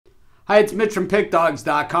Hi, it's Mitch from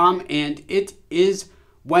Pickdawgz.com, and it is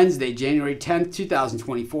Wednesday, January 10th,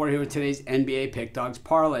 2024, here with today's NBA Pick Dawgz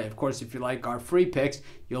Parlay. Of course, if you like our free picks,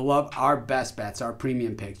 you'll love our best bets, our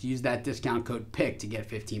premium picks. Use that discount code PICK to get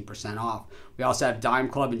 15% off. We also have Dime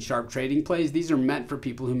Club and Sharp Trading Plays. These are meant for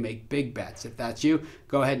people who make big bets. If that's you,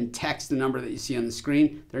 go ahead and text the number that you see on the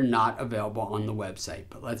screen. They're not available on the website.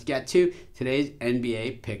 But let's get to today's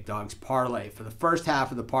NBA Pick Dawgz Parlay. For the first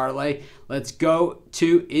half of the parlay, let's go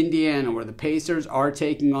to Indiana, where the Pacers are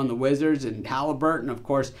taking on the Wizards, and Halliburton, of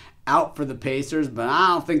course, out for the Pacers, but I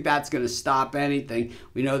don't think that's going to stop anything.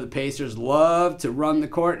 We know the Pacers love to run the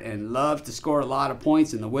court and love to score a lot of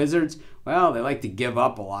points, and the Wizards, well, they like to give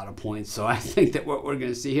up a lot of points. So I think that what we're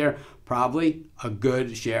going to see here, probably a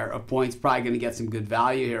good share of points. Probably going to get some good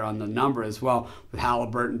value here on the number as well. With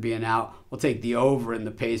Halliburton being out, we'll take the over in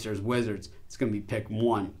the Pacers-Wizards. It's going to be pick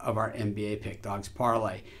one of our NBA Pick Dawgz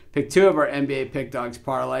Parlay. Pick two of our NBA Pick Dawgz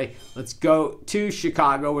Parlay. Let's go to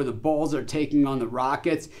Chicago, where the Bulls are taking on the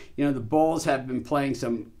Rockets. You know, the Bulls have been playing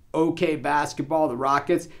some okay basketball. The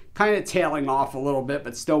Rockets kind of tailing off a little bit,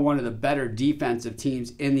 but still one of the better defensive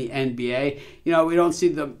teams in the NBA. You know, we don't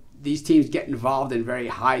see these teams get involved in very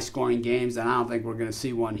high-scoring games, and I don't think we're going to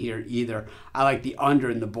see one here either. I like the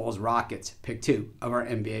under in the Bulls-Rockets, pick two of our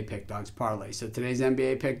NBA Pick Dawgz Parlay. So today's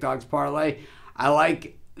NBA Pick Dawgz Parlay, I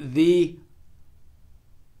like the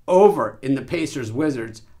over in the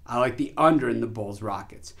Pacers-Wizards. I like the under in the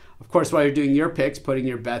Bulls-Rockets. Of course, while you're doing your picks, putting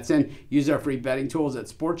your bets in, use our free betting tools at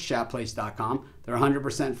sportschatplace.com. They're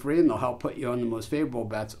 100% free, and they'll help put you on the most favorable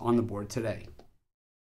bets on the board today.